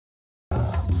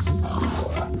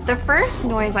The first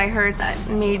noise I heard that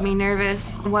made me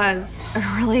nervous was a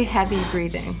really heavy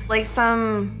breathing, like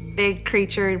some big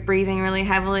creature breathing really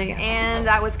heavily, and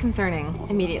that was concerning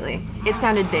immediately. It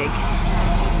sounded big.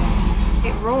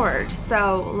 It roared.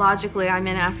 So logically, I'm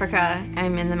in Africa,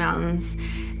 I'm in the mountains,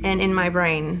 and in my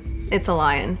brain, it's a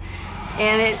lion.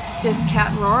 And it just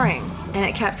kept roaring, and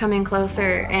it kept coming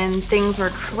closer, and things were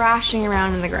crashing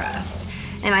around in the grass.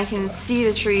 And I can see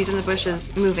the trees and the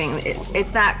bushes moving. It's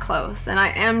that close. And I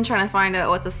am trying to find out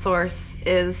what the source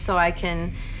is so I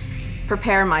can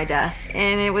prepare my death.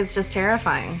 And it was just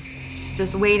terrifying,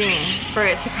 just waiting for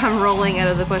it to come rolling out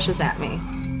of the bushes at me.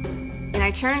 And I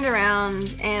turned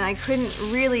around and I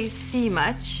couldn't really see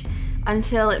much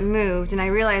until it moved, and I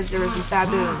realized there was these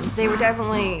baboons. They were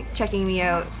definitely checking me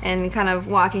out and kind of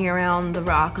walking around the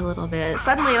rock a little bit.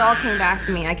 Suddenly it all came back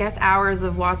to me, I guess hours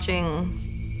of watching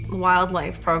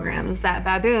wildlife programs, that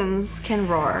baboons can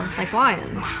roar like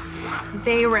lions.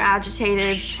 They were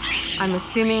agitated. I'm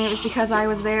assuming it was because I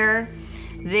was there.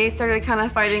 They started kind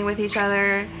of fighting with each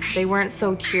other. They weren't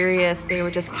so curious, they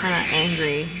were just kind of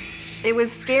angry. It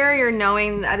was scarier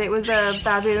knowing that it was a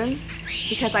baboon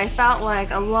because I felt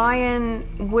like a lion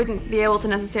wouldn't be able to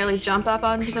necessarily jump up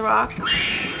onto the rock,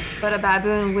 but a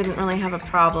baboon wouldn't really have a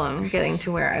problem getting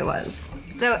to where I was.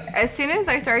 So as soon as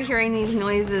I started hearing these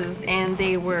noises, and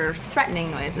they were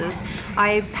threatening noises,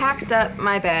 I packed up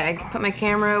my bag, put my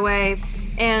camera away,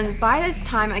 and by this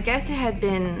time, I guess it had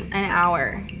been an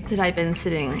hour that I'd been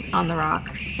sitting on the rock.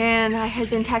 And I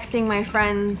had been texting my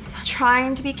friends,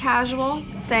 trying to be casual,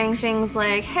 saying things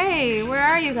like, hey, where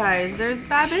are you guys? There's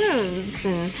baboons.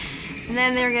 And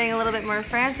then they were getting a little bit more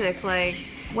frantic, like,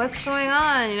 what's going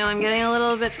on? You know, I'm getting a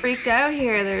little bit freaked out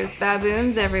here. There's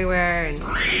baboons everywhere. And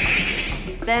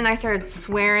then I started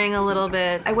swearing a little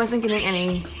bit. I wasn't getting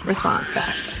any response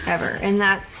back, ever. And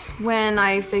that's when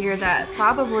I figured that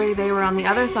probably they were on the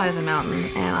other side of the mountain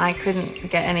and I couldn't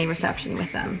get any reception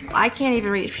with them. I can't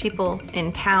even reach people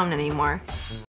in town anymore.